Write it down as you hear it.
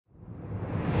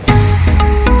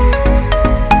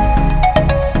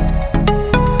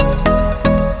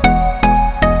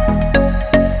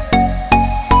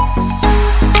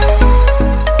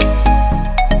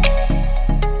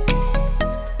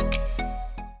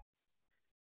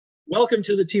Welcome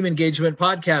to the Team Engagement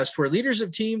Podcast, where leaders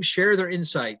of teams share their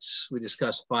insights. We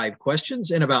discuss 5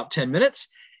 questions in about 10 minutes,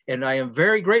 and I am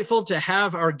very grateful to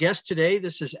have our guest today.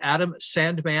 This is Adam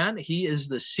Sandman. He is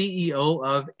the CEO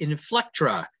of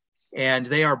Inflectra, and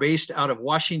they are based out of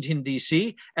Washington,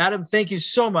 D.C. Adam, thank you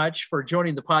so much for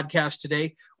joining the podcast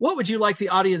today. What would you like the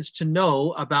audience to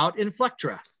know about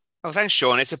Inflectra? Oh, thanks,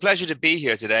 Sean. It's a pleasure to be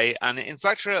here today. And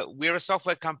Inflectra, we're a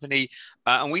software company,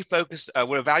 and we focus,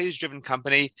 we're a values-driven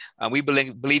company, and we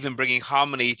believe in bringing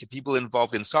harmony to people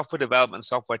involved in software development,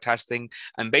 software testing,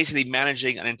 and basically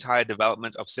managing an entire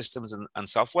development of systems and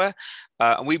software.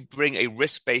 And we bring a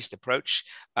risk-based approach.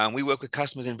 We work with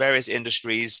customers in various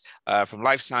industries, from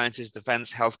life sciences,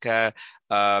 defense, healthcare,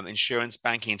 insurance,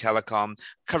 banking, and telecom,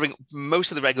 covering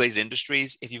most of the regulated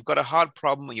industries. If you've got a hard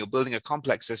problem and you're building a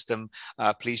complex system,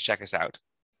 please check us out.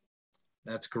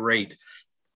 That's great.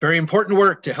 Very important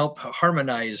work to help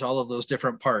harmonize all of those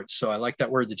different parts. So I like that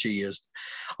word that you used.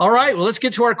 All right, well, let's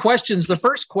get to our questions. The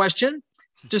first question,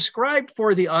 describe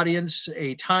for the audience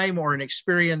a time or an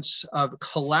experience of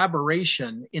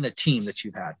collaboration in a team that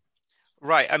you've had.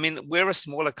 Right. I mean, we're a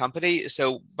smaller company,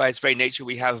 so by its very nature,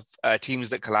 we have teams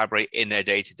that collaborate in their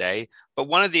day-to-day. But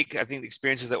one of the, I think, the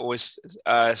experiences that always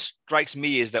strikes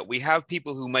me is that we have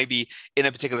people who may be in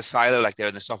a particular silo, like they're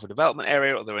in the software development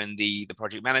area, or they're in the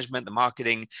project management, the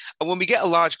marketing. And when we get a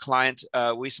large client,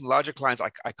 some larger clients,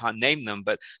 I can't name them,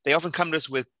 but they often come to us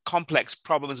with complex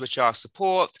problems, which are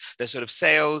support, they're sort of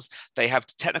sales, they have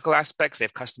technical aspects, they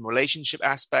have customer relationship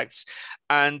aspects.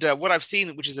 And what I've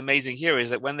seen, which is amazing here,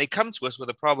 is that when they come to us with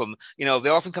a problem, they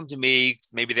often come to me,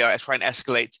 maybe they'll try and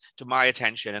escalate to my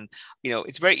attention. And,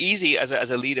 it's very easy as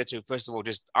a leader to, first of all,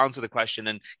 just answer the question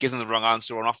and give them the wrong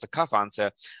answer or an off-the-cuff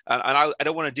answer. And I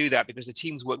don't want to do that because the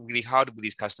teams work really hard with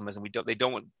these customers and they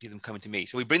don't want them coming to me.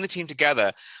 So we bring the team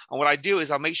together. And what I do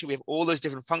is I'll make sure we have all those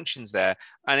different functions there.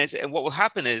 And what will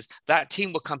happen is that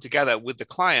team will come together with the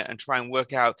client and try and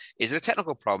work out, is it a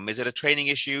technical problem? Is it a training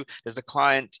issue? Does the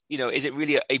client, is it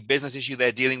really a business issue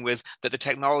they're dealing with, that the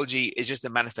technology is just a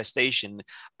manifestation?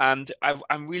 And I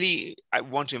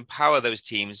want to empower those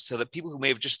teams so that people who may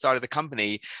have just started the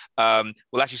company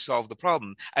will actually solve the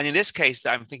problem. And in this case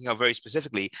that I'm thinking of very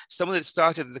specifically, someone that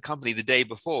started the company the day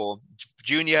before,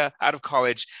 junior, out of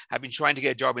college, had been trying to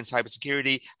get a job in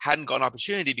cybersecurity, hadn't got an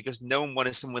opportunity because no one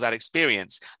wanted someone with that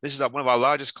experience. This is one of our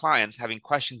largest clients having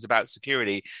questions about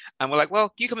security. And we're like,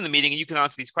 well, you come in the meeting and you can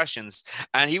answer these questions.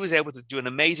 And he was able to do an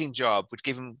amazing job, which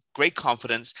gave him great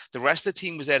confidence. The rest of the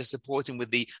team was there to support him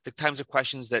with the types of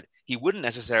questions that he wouldn't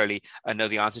necessarily know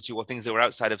the answer to, or things that were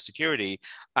outside of security.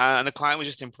 And the client was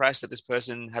just impressed that this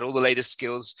person had all the latest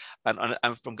skills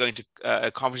and from going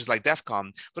to conferences like DEF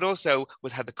CON, but also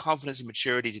had the confidence and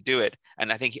maturity to do it.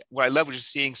 And I think what I love was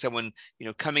just seeing someone,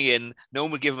 coming in, no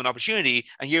one would give him an opportunity,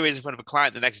 and here he is in front of a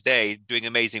client the next day doing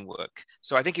amazing work.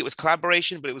 So I think it was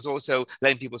collaboration, but it was also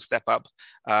letting people step up.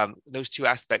 Those two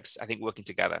aspects, I think, working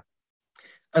together.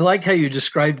 I like how you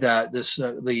described that.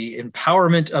 The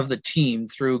empowerment of the team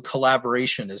through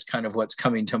collaboration is kind of what's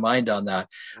coming to mind on that.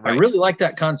 Right. I really like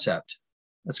that concept.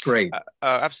 That's great.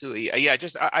 Absolutely. Yeah,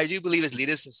 I do believe as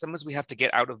leaders, sometimes we have to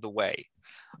get out of the way.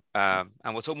 And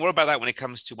we'll talk more about that when it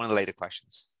comes to one of the later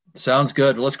questions. Sounds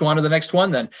good. Let's go on to the next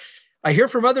one then. I hear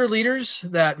from other leaders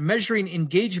that measuring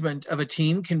engagement of a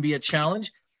team can be a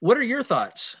challenge. What are your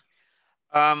thoughts?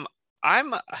 I'm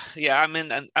not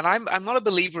a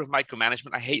believer of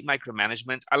micromanagement. I hate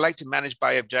micromanagement. I like to manage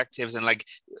by objectives and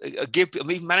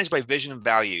manage by vision and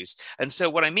values. And so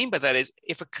what I mean by that is,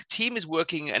 if a team is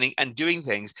working and doing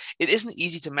things, it isn't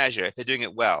easy to measure if they're doing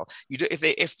it well.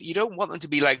 If you don't want them to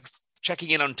be like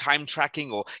checking in on time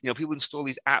tracking, or people install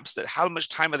these apps that how much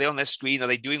time are they on their screen? Are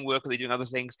they doing work? Are they doing other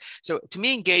things? So to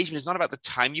me, engagement is not about the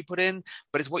time you put in,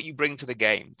 but it's what you bring to the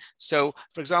game. So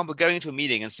for example, going into a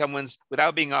meeting and someone's,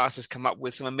 without being asked, has come up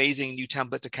with some amazing new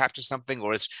template to capture something,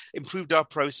 or has improved our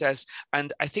process.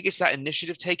 And I think it's that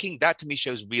initiative taking that to me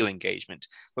shows real engagement.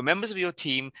 When members of your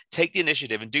team take the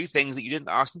initiative and do things that you didn't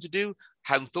ask them to do,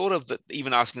 hadn't thought of that,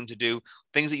 even asking them to do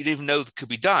things that you didn't even know could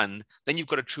be done, then you've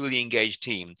got a truly engaged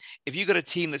team. If you've got a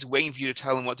team that's waiting for you to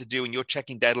tell them what to do and you're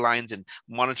checking deadlines and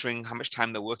monitoring how much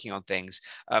time they're working on things,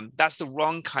 that's the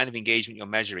wrong kind of engagement you're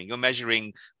measuring. You're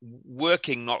measuring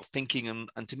working, not thinking.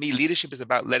 And to me, leadership is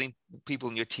about letting people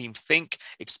in your team think,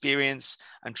 experience,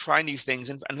 and try new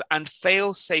things and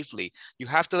fail safely. You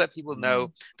have to let people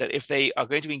know that if they are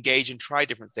going to engage and try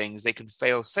different things, they can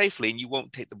fail safely and you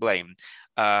won't take the blame.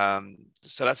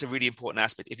 So that's a really important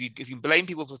aspect. If you blame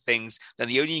people for things, then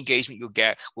the only engagement you'll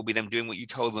get will be them doing what you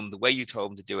told them, the way you told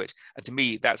them to do it. And to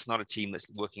me, that's not a team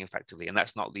that's working effectively, and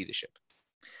that's not leadership.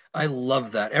 I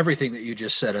love that. Everything that you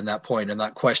just said in that point and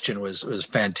that question was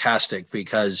fantastic,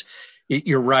 because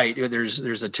you're right.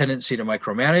 There's a tendency to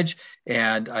micromanage,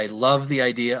 and I love the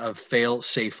idea of fail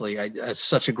safely. That's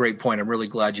such a great point. I'm really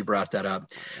glad you brought that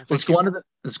up. Let's go on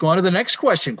to the next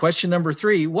question. Question number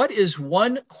 3. What is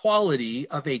one quality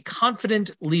of a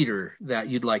confident leader that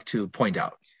you'd like to point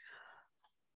out?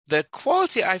 The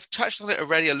quality, I've touched on it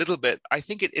already a little bit. I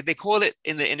think they call it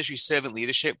in the industry servant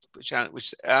leadership,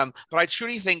 but I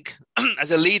truly think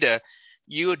as a leader,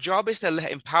 your job is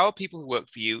to empower people who work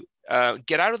for you,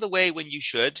 get out of the way when you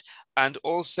should, and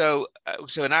also,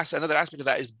 another aspect of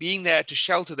that is being there to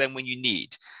shelter them when you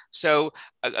need. So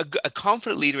a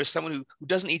confident leader is someone who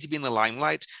doesn't need to be in the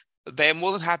limelight. They're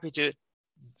more than happy to,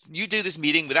 you do this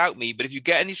meeting without me, but if you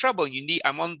get any trouble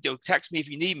and text me if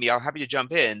you need me, I'm happy to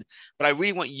jump in. But I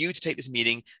really want you to take this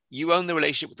meeting. You own the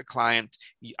relationship with the client.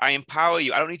 I empower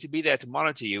you. I don't need to be there to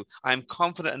monitor you. I'm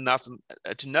confident enough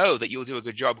to know that you'll do a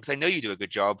good job, because I know you do a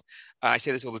good job. I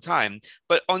say this all the time.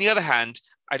 But on the other hand,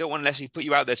 I don't want to necessarily put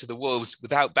you out there to the wolves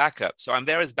without backup. So I'm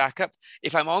there as backup.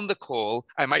 If I'm on the call,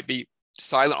 I might be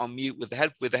silent on mute with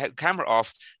the head camera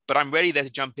off, but I'm ready there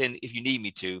to jump in if you need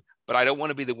me to. But I don't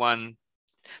want to be the one.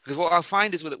 Because what I'll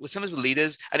find is sometimes with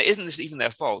leaders, and it isn't even their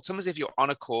fault, sometimes if you're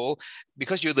on a call,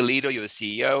 because you're the leader, you're the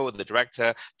CEO or the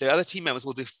director, the other team members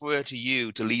will defer to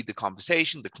you to lead the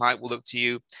conversation. The client will look to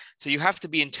you. So you have to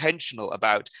be intentional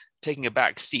about taking a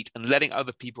back seat and letting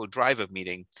other people drive a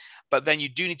meeting. But then you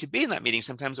do need to be in that meeting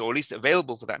sometimes, or at least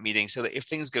available for that meeting, so that if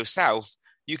things go south,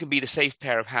 you can be the safe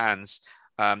pair of hands.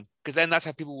 Because then that's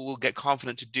how people will get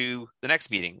confident to do the next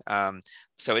meeting.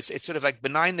 So it's sort of like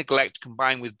benign neglect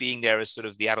combined with being there as sort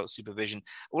of the adult supervision.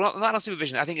 Well, not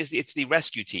supervision. I think it's the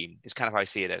rescue team is kind of how I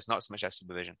see it as, not so much as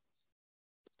supervision.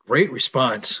 Great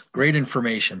response. Great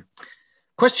information.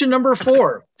 Question number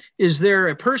 4. Is there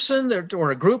a person or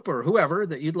a group or whoever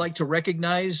that you'd like to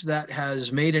recognize that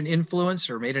has made an influence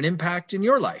or made an impact in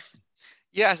your life?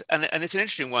 Yes, and it's an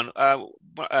interesting one.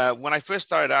 When I first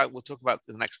started out, we'll talk about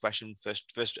the next question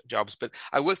first jobs, but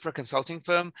I worked for a consulting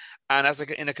firm, and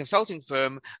in a consulting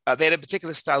firm, they had a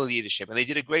particular style of leadership, and they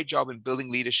did a great job in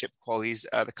building leadership qualities.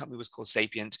 The company was called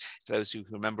Sapient, for those who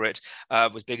remember it,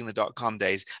 was big in the .com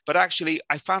days. But actually,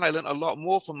 I found I learned a lot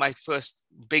more from my first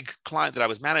big client that I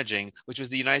was managing, which was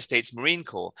the United States Marine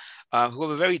Corps, who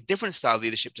have a very different style of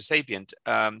leadership to Sapient.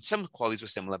 Some qualities were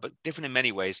similar, but different in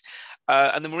many ways.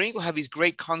 And the Marine Corps have these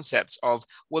great concepts of,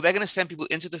 well, they're going to send people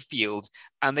into the field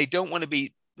and they don't want to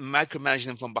be micromanaging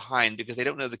them from behind because they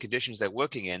don't know the conditions they're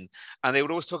working in. And they would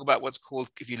always talk about what's called,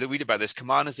 if you read about this,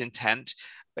 commander's intent.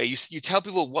 You tell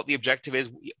people what the objective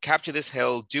is, capture this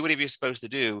hill, do whatever you're supposed to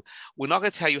do. We're not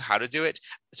going to tell you how to do it.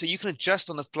 So you can adjust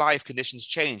on the fly if conditions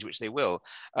change, which they will.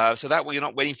 So that way you're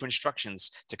not waiting for instructions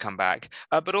to come back.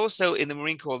 But also in the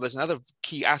Marine Corps, there's another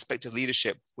key aspect of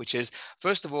leadership, which is,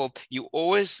 first of all, you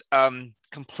always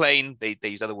complain, they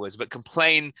use other words, but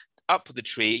complain up the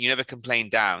tree, you never complain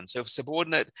down. So if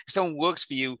someone works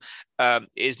for you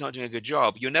is not doing a good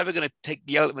job, you're never going to take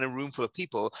the element in a room full of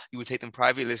people. You would take them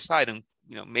privately aside and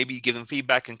maybe give them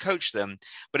feedback and coach them.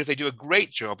 But if they do a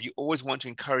great job, you always want to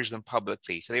encourage them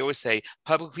publicly. So they always say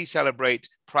publicly celebrate,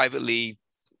 privately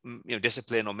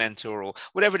discipline or mentor or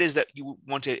whatever it is that you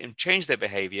want to change their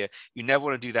behavior. You never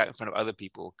want to do that in front of other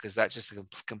people because that's just a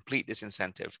complete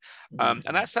disincentive. And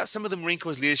that's some of the Marine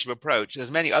Corps leadership approach.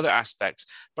 There's many other aspects,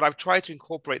 but I've tried to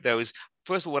incorporate those.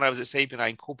 First of all, when I was at Sapient, I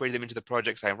incorporated them into the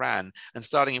projects I ran. And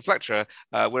starting in Fletcher,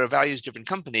 we're a values-driven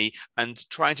company, and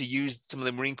trying to use some of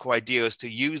the Marine Corps ideas to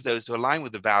use those to align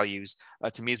with the values,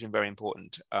 to me has been very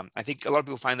important. I think a lot of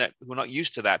people find that we're not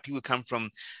used to that. People come from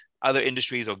other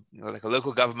industries or like a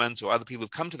local government or other people who've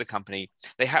come to the company,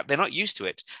 they're not used to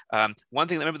it. One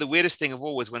thing, I remember the weirdest thing of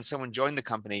all was when someone joined the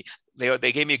company,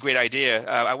 they gave me a great idea.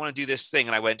 I want to do this thing.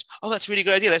 And I went, oh, that's a really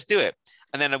good idea. Let's do it.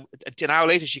 And then an hour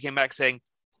later, she came back saying,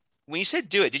 when you said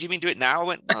do it, did you mean do it now? I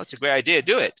went, well, it's a great idea.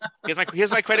 Do it.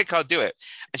 Here's my credit card. Do it.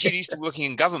 And she used to working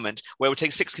in government where it would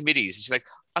take 6 committees. And she's like,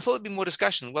 I thought it'd be more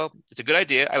discussion. Well, it's a good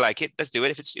idea. I like it. Let's do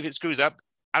it. If it screws up,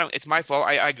 it's my fault.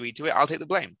 I agreed to it. I'll take the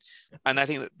blame. And I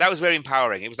think that was very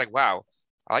empowering. It was like, wow,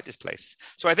 I like this place.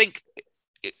 So I think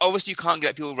obviously you can't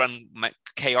let people run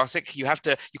chaotic. You can't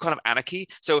have anarchy.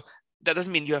 So that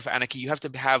doesn't mean you have anarchy. You have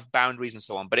to have boundaries and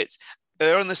so on, but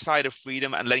they're on the side of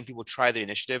freedom and letting people try their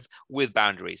initiative with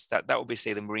boundaries. That would be,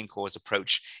 say, the Marine Corps'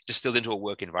 approach distilled into a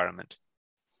work environment.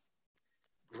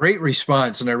 Great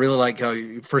response. And I really like how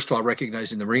you, first of all,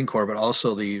 recognizing the Marine Corps, but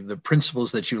also the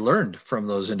principles that you learned from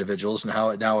those individuals and how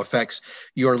it now affects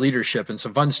your leadership, and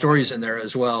some fun stories in there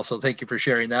as well. So thank you for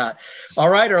sharing that. All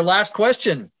right, our last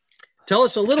question. Tell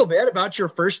us a little bit about your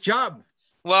first job.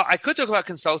 Well, I could talk about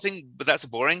consulting, but that's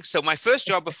boring. So my first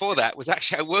job before that was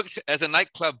actually I worked as a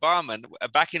nightclub barman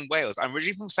back in Wales. I'm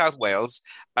originally from South Wales,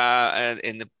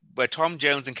 where Tom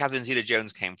Jones and Catherine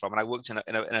Zeta-Jones came from, and I worked in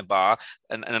a bar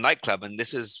and a nightclub. And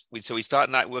we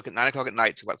started night work at 9 o'clock at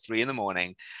night to about 3 a.m,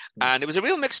 and it was a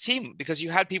real mixed team because you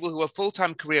had people who were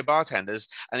full-time career bartenders,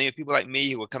 and then you had people like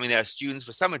me who were coming there as students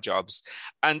for summer jobs.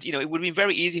 And it would have been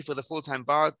very easy for the full-time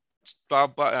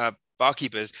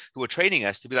barkeepers who were training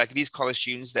us to be like, these college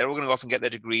students, they're all going to go off and get their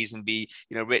degrees and be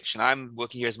rich, and I'm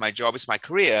working here as my job, it's my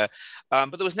career.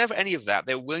 But there was never any of that.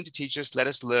 They were willing to teach us, let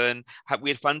us learn,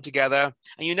 we had fun together,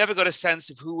 and you never got a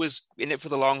sense of who was in it for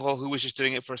the long haul, who was just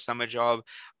doing it for a summer job.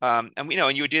 And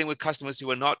you were dealing with customers who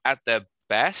were not at their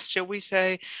best, shall we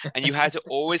say, and you had to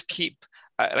always keep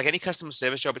like any customer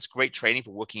service job, it's great training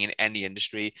for working in any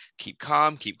industry. Keep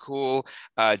calm, keep cool,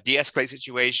 de-escalate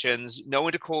situations, know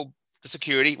when to call the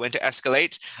security, when to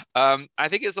escalate. I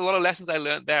think there's a lot of lessons I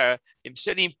learned there. It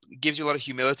certainly gives you a lot of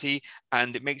humility,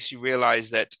 and it makes you realize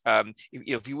that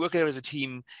if you work there as a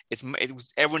team,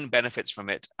 everyone benefits from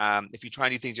it. If you try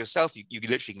and do things yourself, you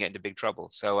literally can get into big trouble.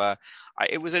 So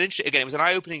it was an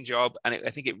eye-opening job, and I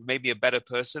think it made me a better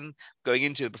person going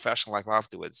into the professional life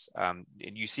afterwards.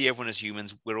 You see everyone as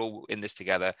humans. We're all in this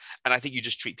together, and I think you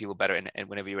just treat people better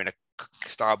whenever you're in a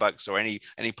Starbucks or any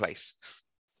place.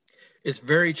 It's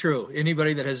very true.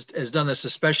 Anybody that has done this,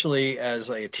 especially as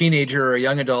a teenager or a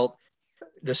young adult,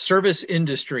 the service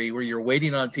industry where you're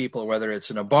waiting on people, whether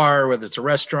it's in a bar, whether it's a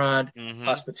restaurant,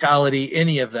 hospitality,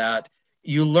 any of that,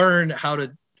 you learn how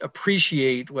to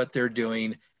appreciate what they're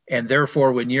doing. And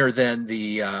therefore, when you're then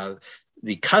the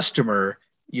customer,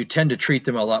 you tend to treat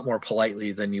them a lot more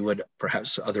politely than you would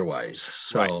perhaps otherwise.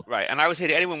 So right. And I would say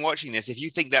to anyone watching this, if you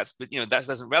think that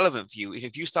isn't relevant for you,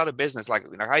 if you start a business like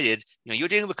I did, you're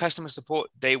dealing with customer support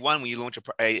day one when you launch a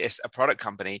product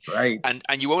company, right? And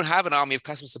you won't have an army of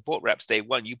customer support reps day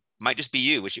one. You might just be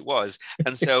you, which it was.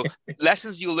 And so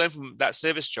lessons you'll learn from that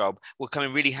service job will come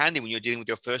in really handy when you're dealing with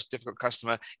your first difficult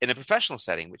customer in a professional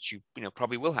setting, which you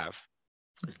probably will have.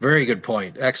 Very good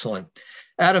point. Excellent.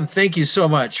 Adam, thank you so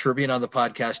much for being on the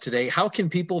podcast today. How can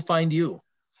people find you?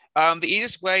 The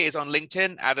easiest way is on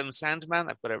LinkedIn, Adam Sandman.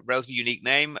 I've got a relatively unique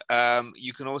name.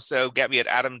 You can also get me at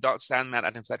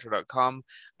adam.sandman@inflectra.com.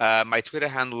 My Twitter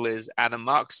handle is Adam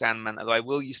Mark Sandman, although I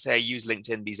will use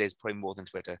LinkedIn these days probably more than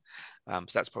Twitter. So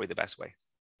that's probably the best way.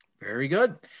 Very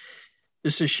good.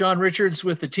 This is Sean Richards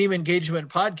with the Team Engagement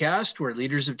Podcast, where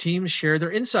leaders of teams share their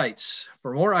insights.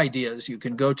 For more ideas, you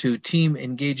can go to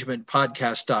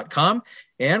teamengagementpodcast.com.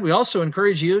 And we also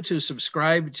encourage you to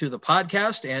subscribe to the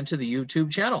podcast and to the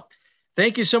YouTube channel.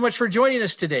 Thank you so much for joining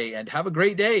us today, and have a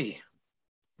great day.